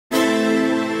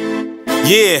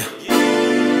Yeah,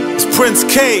 it's Prince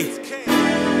K.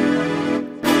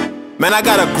 Man, I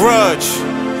got a grudge.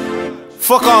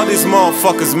 Fuck all these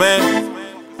motherfuckers, man.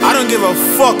 I don't give a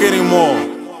fuck anymore.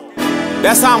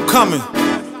 That's how I'm coming.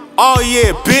 Oh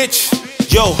yeah, bitch.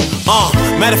 Yo,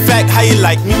 matter of fact, how you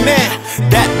like me now?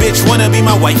 That bitch wanna be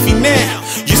my wifey now.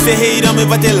 You say hate on me,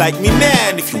 but they like me now.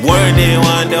 And if you weren't there,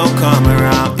 one don't come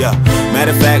around. Yeah,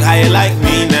 matter of fact, how you like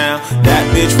me now? That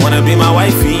bitch wanna be my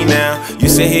wifey now. You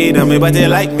say hate on me, but they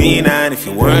like me now. And if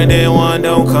you weren't there, one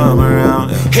don't come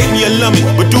around. Yeah. Hate me or love me,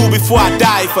 but do it before I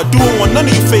die. If I do it, want none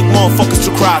of you fake motherfuckers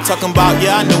to cry. Talking about,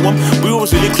 yeah, I knew him. We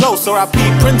was really close, so R.I.P.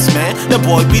 Prince, man. The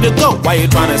boy be the GOAT. Why you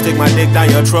tryna stick my dick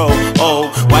down your throat? Oh,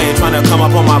 why you tryna come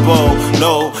up on my bowl?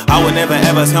 No, I would never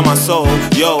ever sell my soul.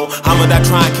 Yo, how would I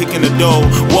try and kick in the door?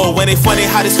 Whoa, when they funny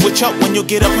how they switch up when you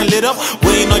get up and lit up.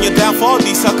 Waiting on your downfall,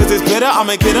 these suckers is bitter.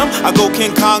 I'ma get them. I go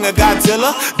King Kong and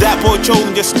Godzilla. That boy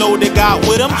chosen, just know they got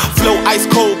with him. Flow ice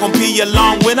cold, gon' be a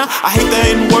long winner. I hate the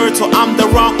N-word, so I'm the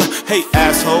wrong. Hey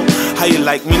asshole, how you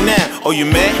like me now? Oh, you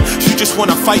mad? You just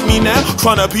wanna fight me now?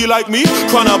 Tryna be like me?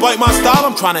 Tryna bite my style?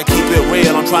 I'm tryna keep it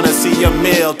real. I'm tryna see your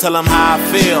meal. Tell them how I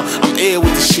feel. I'm ill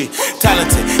with the shit.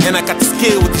 Talented, and I got the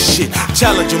skill with the shit.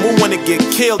 Challenging, who wanna get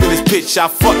killed in this bitch? I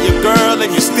fuck your girl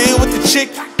and you still with the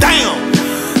chick? Damn!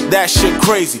 That shit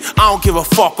crazy. I don't give a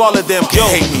fuck. All of them can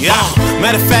hate me.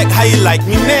 Matter of fact, how you like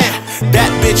me now?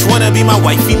 That bitch wanna be my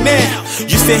wifey now.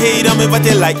 You say hate on me, but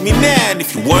they like me now. And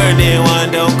if you weren't there,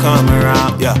 one don't come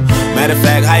around. Yeah. Matter of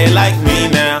fact, how you like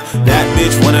me now? That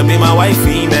bitch wanna be my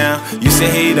wifey now. You say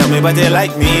hate on me, but they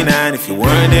like me now. And if you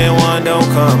weren't there, one don't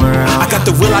come around. I got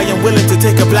the will, I am willing to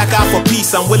take a black eye for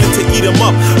peace. I'm willing to eat them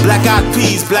up. Black eyed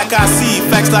peas, black eyed seed,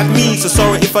 facts like me. So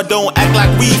sorry if I don't act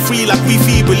like we free, like we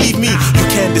feed. Believe me, you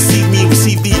can't deceive me.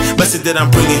 Receive the message that I'm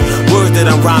bringing, words that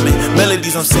I'm rhyming,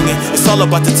 melodies I'm singing. It's all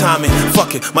about the timing.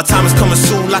 Fuck it, my time is coming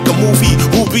soon like a movie.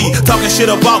 Who be talking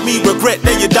shit about me? Regret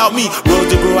that you doubt me.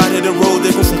 Roads they grow out of the road,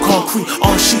 they go from concrete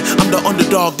on sheet. I'm the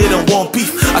underdog, they don't want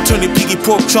beef. I turn the piggy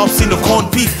pork chops into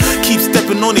corned beef. Keep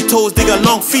stepping on their toes, they got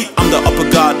long feet. I'm the upper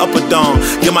god, upper dawn.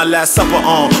 Get my last supper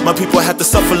on. My people have to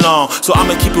suffer long, so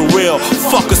I'ma keep it real.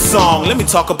 Fuck a song, let me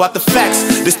talk about the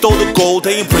facts. They stole the gold,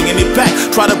 they ain't bringing it back.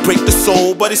 Try to break the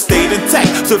soul, but it stayed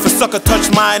intact. So if a sucker touch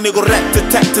mine, they go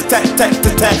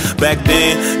rat-tat-tat-tat-tat-tat. Back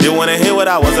then, they wanna hear what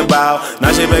I was about.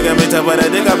 Now she begging me to put a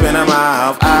dick up in her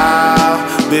mouth. Ah,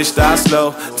 bitch, stop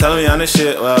slow. Tell me on the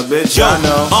shit, well, bitch, I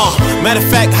know. Matter of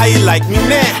fact, how you like me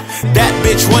now? That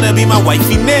bitch wanna be my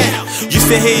wifey now. You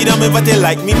say hate on me, but they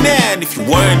like me now. And if you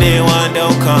weren't there, one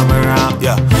don't come around.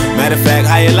 Yeah. Matter of fact,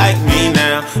 how you like me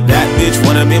now? That bitch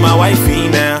wanna be my wifey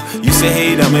now. You say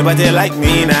hate on me, but they like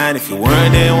me now. And if you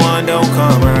weren't there, one don't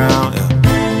come around. Yeah.